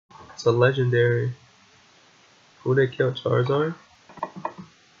It's a legendary. Who they kill? Charizard?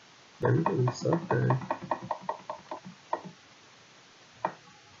 Man, you really suck there.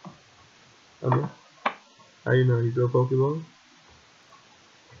 How you know? You do a Pokeball?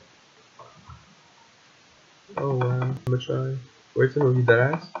 Oh wow. I'm gonna try. Where's the movie? That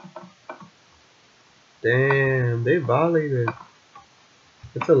ass? Damn, they violated.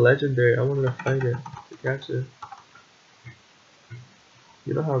 It's a legendary. I wanted to fight it to catch it.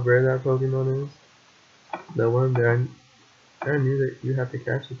 You know how rare that Pokemon is? The one there. I knew that you have to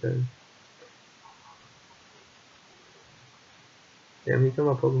catch it then. Damn, he killed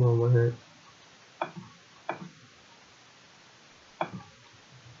my Pokemon in one hit.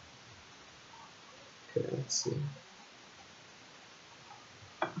 Okay, let's see.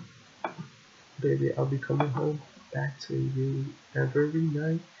 Baby, I'll be coming home back to you every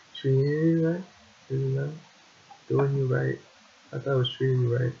night. Treating you right, doing you right. I thought I was treating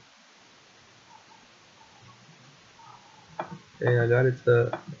you right. Hey, I got it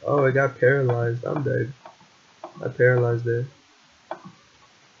to. Oh, it got paralyzed. I'm dead. I paralyzed it.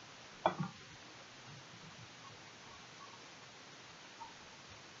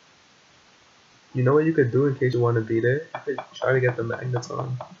 You know what you could do in case you want to beat it? You could try to get the magnets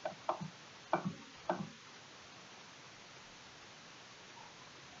on.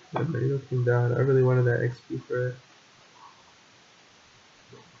 The video came down. I really wanted that XP for it.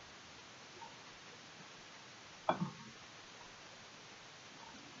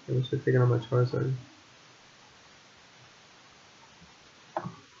 I wish I'd taken out my Charizard.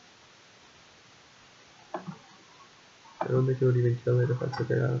 I don't think it would even kill it if I took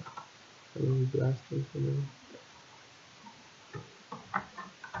it out. I would only blast it for now.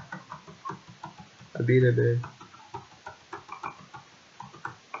 I beat it, babe.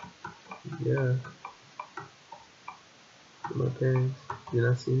 Yeah. With my parents. You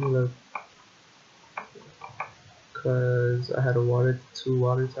not see me, look. Cause I had two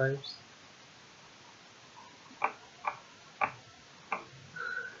water types.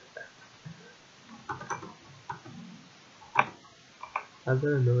 How's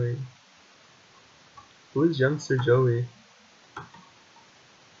that annoying? Who is youngster Joey?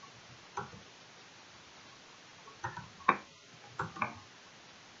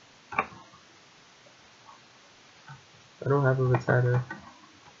 I don't have a Rattata.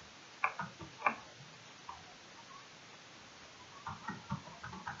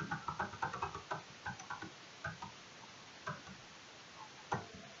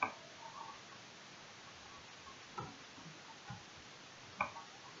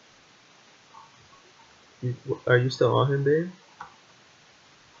 Are you still on him, babe?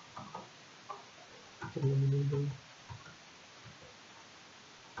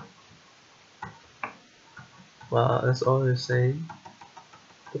 Wow, that's all they're saying.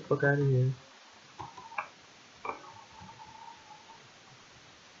 Get the fuck out of here.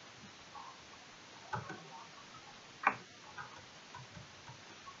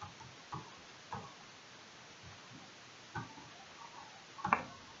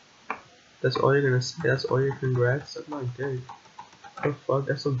 That's all you're gonna say? That's all your congrats? Suck my dick. What the fuck?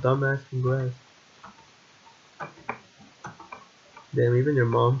 That's some dumbass congrats. Damn, even your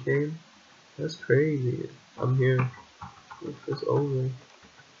mom came? That's crazy. I'm here. It's over.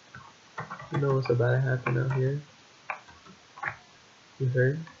 You know what's about to happen out here? You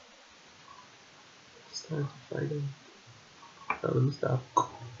heard? It's time to fight him. Oh, let me stop.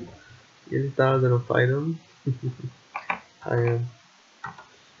 You thought I was gonna fight him? I am.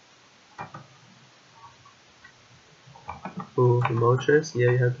 Ooh, Moltres?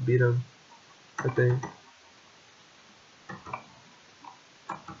 Yeah, you have to beat him. I think.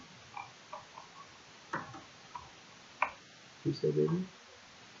 You say, baby?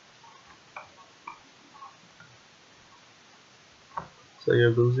 So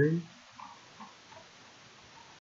you're losing?